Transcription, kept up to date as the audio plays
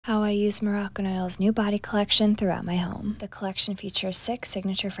How I use Moroccanoil's new body collection throughout my home. The collection features 6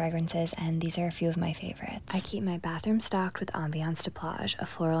 signature fragrances, and these are a few of my favorites. I keep my bathroom stocked with Ambiance de Plage, a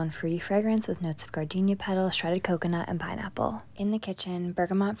floral and fruity fragrance with notes of gardenia petals, shredded coconut, and pineapple. In the kitchen,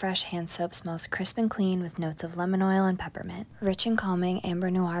 Bergamote Fraîche hand soap smells crisp and clean with notes of lemon oil and peppermint. Rich and calming, Ambre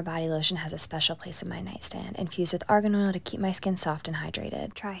Noir body lotion has a special place in my nightstand, infused with argan oil to keep my skin soft and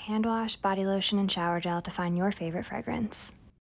hydrated. Try hand wash, body lotion, and shower gel to find your favorite fragrance.